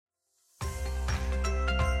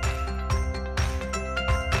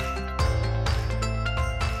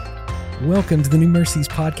Welcome to the New Mercies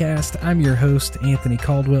Podcast. I'm your host, Anthony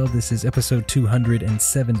Caldwell. This is episode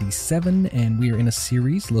 277, and we are in a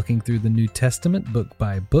series looking through the New Testament book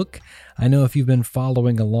by book. I know if you've been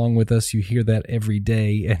following along with us, you hear that every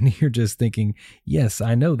day, and you're just thinking, yes,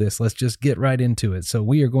 I know this. Let's just get right into it. So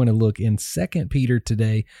we are going to look in 2 Peter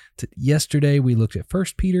today. Yesterday, we looked at 1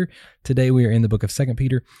 Peter. Today, we are in the book of 2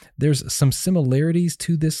 Peter. There's some similarities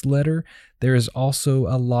to this letter. There is also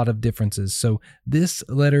a lot of differences. So this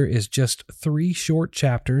letter is just 3 short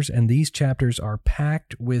chapters, and these chapters are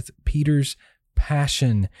packed with Peter's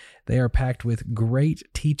passion. They are packed with great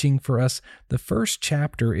teaching for us. The first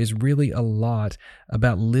chapter is really a lot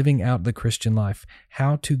about living out the Christian life,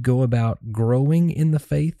 how to go about growing in the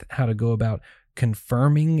faith, how to go about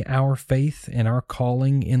confirming our faith and our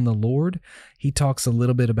calling in the Lord. He talks a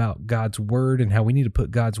little bit about God's Word and how we need to put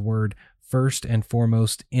God's Word first and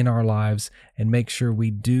foremost in our lives and make sure we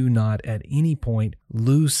do not at any point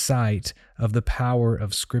lose sight of the power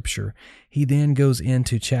of Scripture. He then goes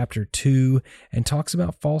into chapter 2 and talks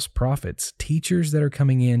about false prophets, teachers that are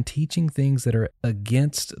coming in, teaching things that are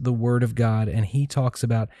against the Word of God, and he talks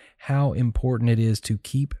about how important it is to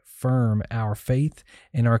keep firm our faith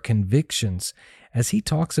and our convictions. As he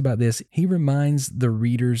talks about this, he reminds the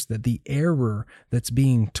readers that the error that's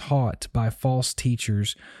being taught by false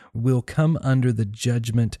teachers will come under the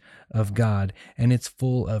judgment of God. And it's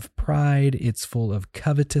full of pride, it's full of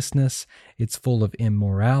covetousness, it's full of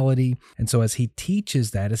immorality. And so as he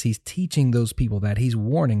teaches that, as he's teaching those people that, he's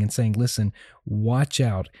warning and saying, listen, watch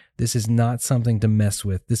out. This is not something to mess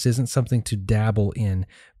with. This isn't something to dabble in.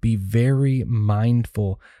 Be very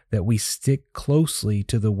mindful that we stick closely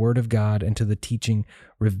to the Word of God and to the teaching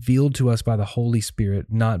revealed to us by the Holy Spirit,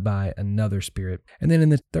 not by another spirit. And then in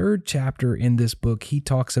the 3rd chapter in this book, he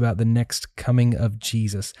talks about the next coming of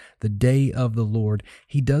Jesus, the day of the Lord.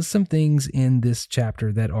 He does some things in this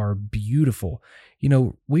chapter that are beautiful. You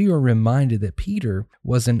know, we are reminded that Peter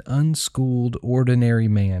was an unschooled, ordinary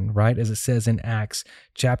man, right? As it says in Acts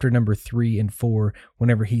chapter number 3 and 4,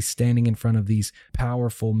 whenever he's standing in front of these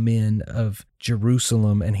powerful men of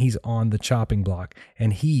Jerusalem and he's on the chopping block,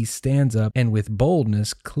 and he stands up and with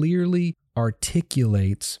boldness clearly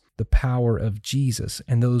articulates the power of Jesus.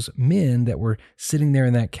 And those men that were sitting there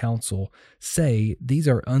in that council say, these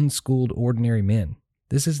are unschooled, ordinary men.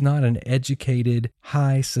 This is not an educated,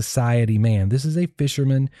 high society man. This is a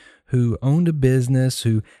fisherman who owned a business,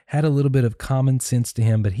 who had a little bit of common sense to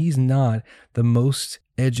him, but he's not the most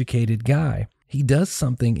educated guy. He does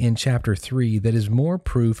something in chapter 3 that is more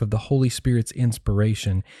proof of the Holy Spirit's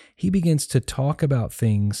inspiration. He begins to talk about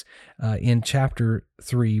things in chapter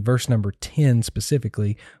 3, verse number 10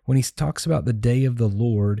 specifically, when he talks about the day of the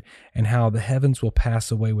Lord and how the heavens will pass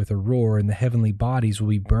away with a roar and the heavenly bodies will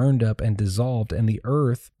be burned up and dissolved and the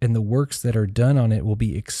earth and the works that are done on it will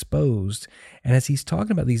be exposed. And as he's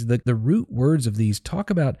talking about these, the root words of these talk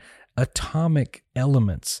about atomic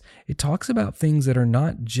elements. It talks about things that are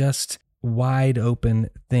not just wide open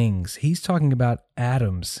things. He's talking about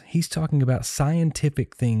atoms. He's talking about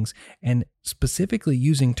scientific things and specifically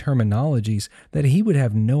using terminologies that he would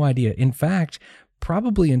have no idea. In fact,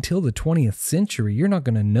 probably until the 20th century, you're not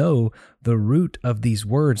going to know the root of these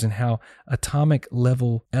words and how atomic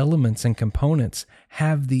level elements and components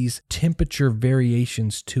have these temperature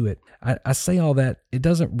variations to it. I say all that, it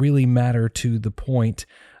doesn't really matter to the point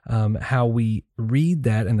how we read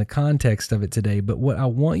that in the context of it today. But what I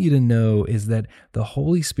want you to know is that the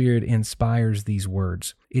Holy Spirit inspires these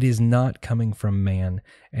words. It is not coming from man.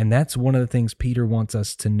 And that's one of the things Peter wants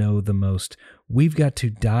us to know the most. We've got to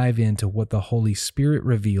dive into what the Holy Spirit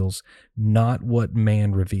reveals, not what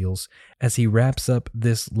man reveals. As he wraps up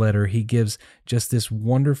this letter, he gives just this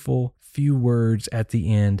wonderful few words at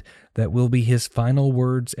the end that will be his final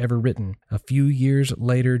words ever written. A few years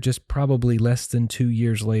later, just probably less than 2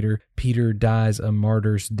 years later, Peter dies a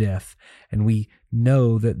martyr's death. And we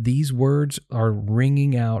know that these words are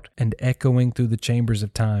ringing out and echoing through the chambers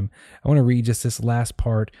of time. I want to read just this last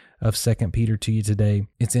part of 2 Peter to you today.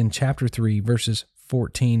 It's in chapter 3, verses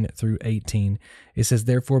 14 through 18. It says,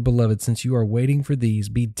 "Therefore, beloved, since you are waiting for these,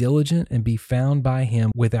 be diligent and be found by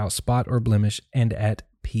him without spot or blemish and at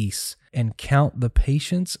peace, and count the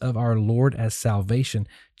patience of our Lord as salvation,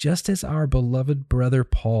 just as our beloved brother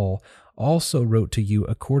Paul also wrote to you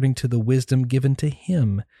according to the wisdom given to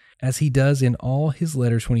him, as he does in all his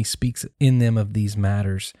letters when he speaks in them of these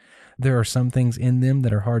matters. There are some things in them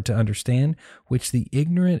that are hard to understand, which the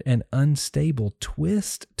ignorant and unstable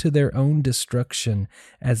twist to their own destruction,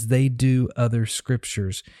 as they do other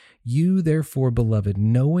scriptures. You, therefore, beloved,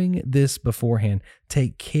 knowing this beforehand,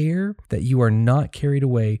 take care that you are not carried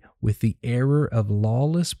away with the error of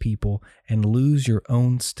lawless people and lose your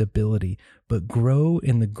own stability, but grow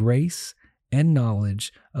in the grace and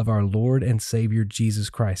knowledge of our Lord and Savior Jesus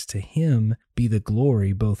Christ. To him be the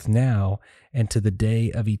glory both now and to the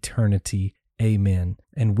day of eternity. Amen.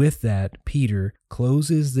 And with that, Peter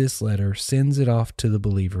closes this letter, sends it off to the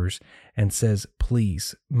believers, and says,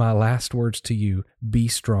 please, my last words to you, be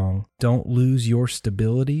strong. Don't lose your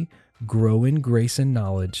stability. Grow in grace and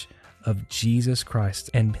knowledge of Jesus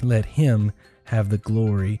Christ, and let him have the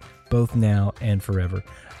glory both now and forever.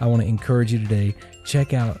 I want to encourage you today,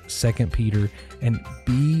 check out 2 Peter and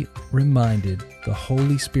be reminded the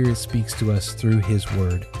Holy Spirit speaks to us through his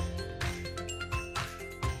word.